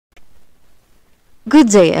Good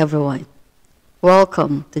day, everyone.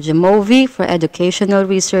 Welcome to Jamovi for Educational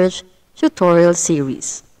Research Tutorial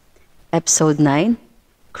Series, Ep.9,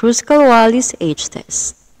 KRUSKAL-WALLIS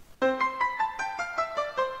H-Test.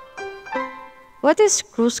 What is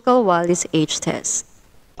KRUSKAL-WALLIS H-Test?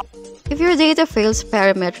 If your data fails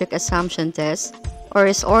parametric assumption test or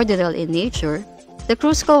is ordinal in nature, the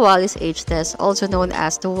KRUSKAL-WALLIS H-Test, also known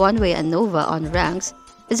as the one-way ANOVA on ranks,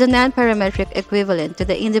 is a non-parametric equivalent to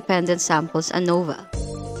the independent samples ANOVA.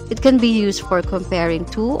 It can be used for comparing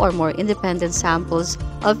two or more independent samples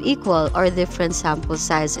of equal or different sample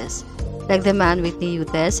sizes. Like the Mann-Whitney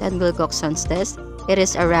test and Wilcoxon's test, it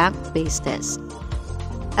is a rank-based test.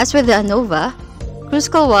 As with the ANOVA,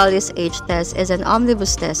 KRUSKAL-WALLIS H-Test is an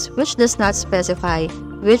omnibus test which does not specify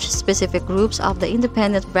which specific groups of the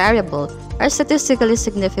independent variable are statistically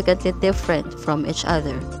significantly different from each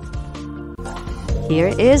other.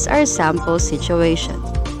 Here is our sample situation.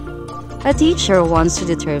 A teacher wants to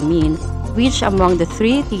determine which among the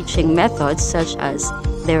three teaching methods such as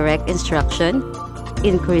direct instruction,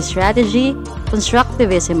 inquiry strategy,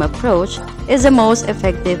 constructivism approach is the most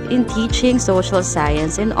effective in teaching social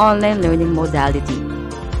science in online learning modality.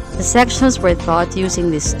 The sections were taught using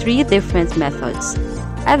these three different methods.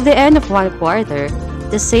 At the end of one quarter,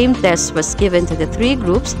 the same test was given to the three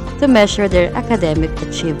groups to measure their academic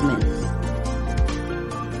achievement.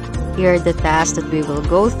 Here are the tasks that we will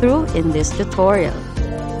go through in this tutorial.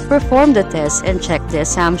 Perform the test and check the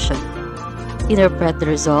assumption. Interpret the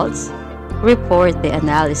results. Report the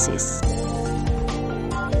analysis.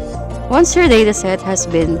 Once your dataset has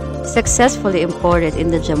been successfully imported in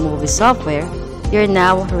the Jamovi software, you're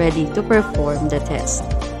now ready to perform the test.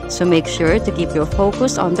 So make sure to keep your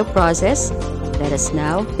focus on the process. Let us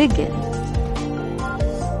now begin.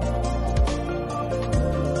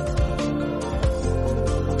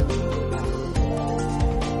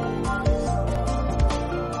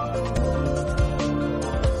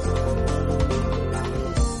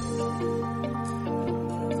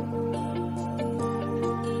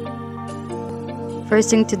 First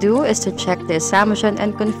thing to do is to check the assumption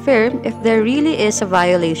and confirm if there really is a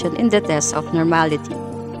violation in the test of normality.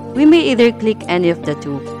 We may either click any of the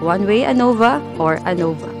two, one-way ANOVA or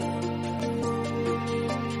ANOVA.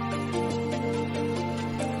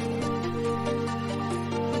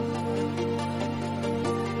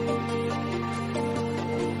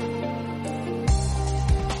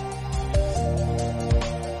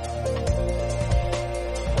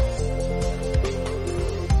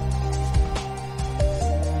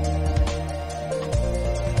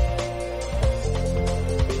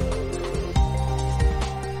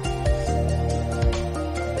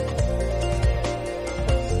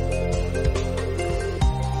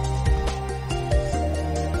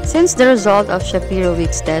 Since the result of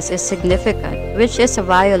Shapiro-Weeks test is significant, which is a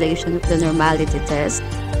violation of the normality test,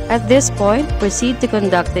 at this point, proceed to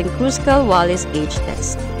conducting KRUSKAL-WALLIS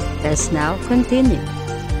H-Test. Let's now continue.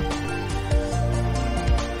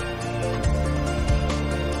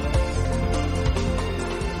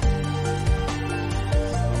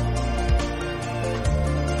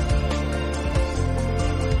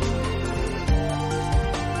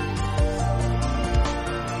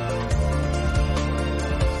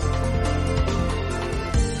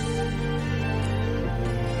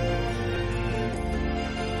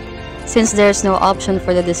 Since there's no option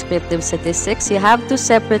for the descriptive statistics, you have to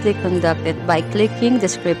separately conduct it by clicking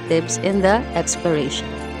descriptives in the exploration.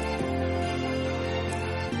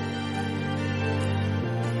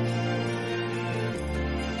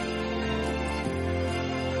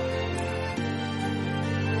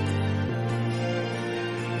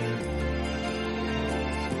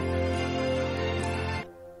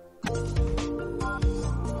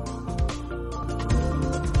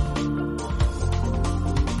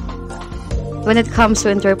 When it comes to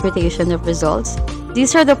interpretation of results,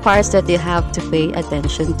 these are the parts that you have to pay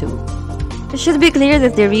attention to. It should be clear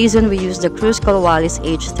that the reason we use the KRUSKAL-WALLIS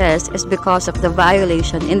H-Test is because of the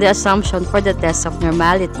violation in the assumption for the test of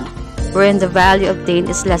normality, wherein the value obtained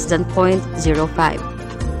is less than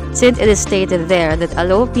 0.05. Since it is stated there that a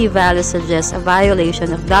low p-value suggests a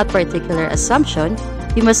violation of that particular assumption,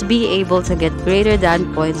 you must be able to get greater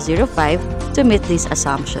than 0.05 to meet this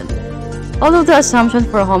assumption. Although the assumption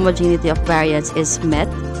for homogeneity of variance is met,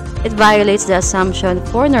 it violates the assumption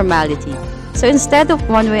for normality. So instead of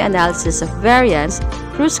one-way analysis of variance,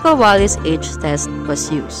 KRUSKAL-WALLIS H-Test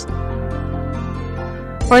was used.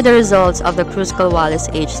 For the results of the KRUSKAL-WALLIS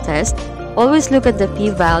H-Test, always look at the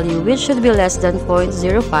p-value, which should be less than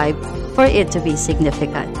 0.05 for it to be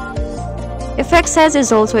significant. Effect size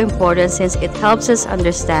is also important since it helps us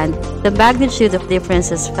understand the magnitude of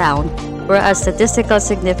differences found, whereas statistical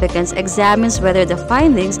significance examines whether the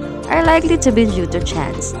findings are likely to be due to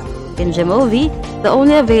chance. In Jamovi, the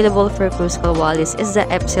only available for KRUSKAL-WALLIS is the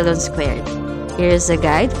epsilon squared. Here is a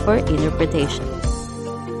guide for interpretation.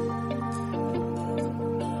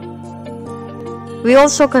 We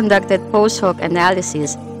also conducted post-hoc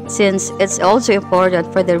analysis since it's also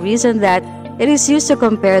important for the reason that it is used to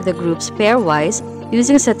compare the groups pairwise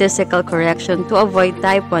using statistical correction to avoid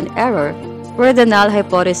type 1 error, where the null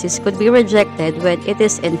hypothesis could be rejected when it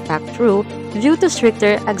is in fact true due to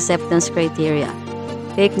stricter acceptance criteria.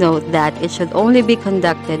 Take note that it should only be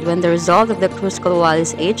conducted when the result of the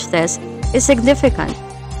KRUSKAL-WALLIS H-test is significant,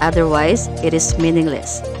 otherwise it is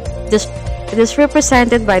meaningless. It is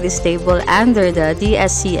represented by this table under the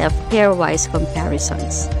DSCF pairwise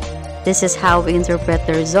comparisons. This is how we interpret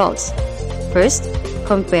the results. First,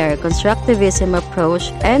 compare constructivism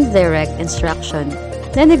approach and direct instruction.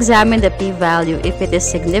 Then examine the p-value if it is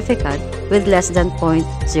significant with less than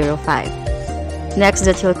 0.05. Next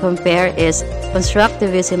that you'll compare is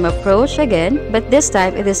constructivism approach again, but this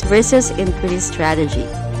time it is versus increase strategy.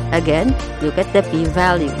 Again, look at the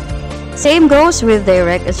p-value. Same goes with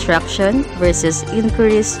direct instruction versus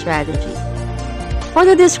increase strategy. For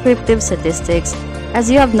the descriptive statistics,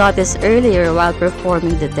 as you have noticed earlier while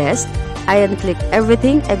performing the test, I unclicked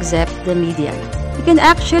everything except the median. You can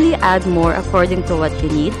actually add more according to what you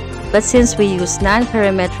need, but since we use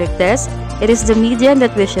non-parametric tests, it is the median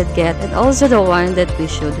that we should get and also the one that we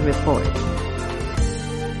should report.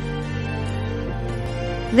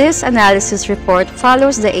 This analysis report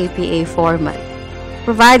follows the APA format.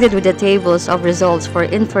 Provided with the tables of results for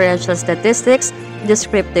inferential statistics,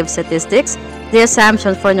 descriptive statistics, the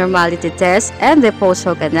assumption for normality test, and the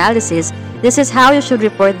post-hoc analysis, this is how you should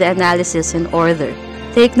report the analysis in order.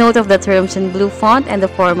 Take note of the terms in blue font and the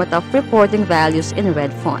format of reporting values in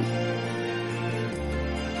red font.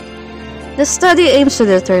 The study aims to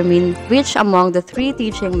determine which among the three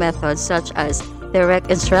teaching methods such as direct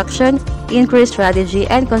instruction, increase strategy,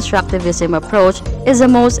 and constructivism approach is the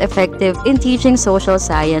most effective in teaching social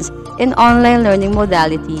science in online learning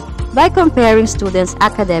modality by comparing students'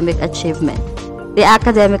 academic achievement. The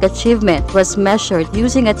academic achievement was measured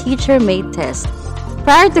using a teacher-made test.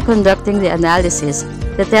 Prior to conducting the analysis,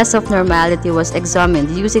 the test of normality was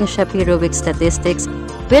examined using Shapirowick statistics,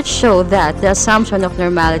 which showed that the assumption of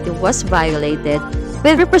normality was violated,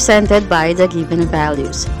 represented by the given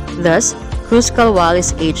values. Thus,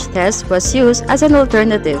 KRUSKAL-WALLIS H-test was used as an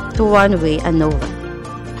alternative to one-way ANOVA.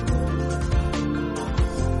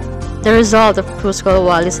 The result of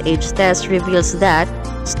KRUSKAL-WALLIS H-test reveals that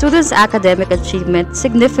students' academic achievement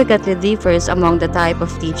significantly differs among the type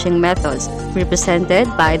of teaching methods represented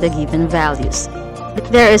by the given values.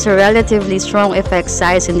 There is a relatively strong effect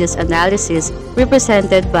size in this analysis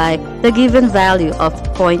represented by the given value of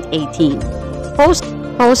 0.18.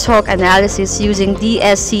 Post-hoc analysis using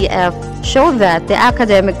DSCF showed that the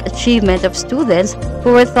academic achievement of students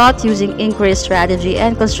who were taught using inquiry strategy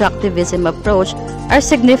and constructivism approach are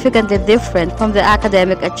significantly different from the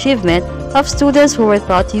academic achievement of students who were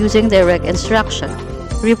taught using direct instruction,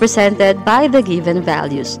 represented by the given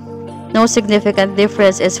values. No significant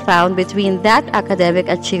difference is found between that academic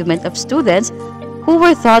achievement of students who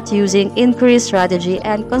were taught using inquiry strategy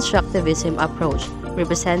and constructivism approach,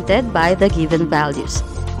 represented by the given values.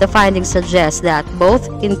 The findings suggest that both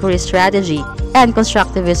inquiry strategy and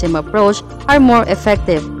constructivism approach are more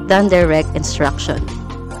effective than direct instruction.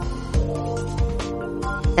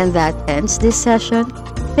 And that ends this session.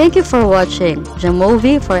 Thank you for watching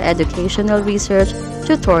Jamovi for Educational Research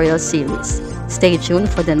tutorial series. Stay tuned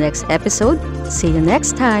for the next episode. See you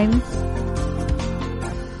next time.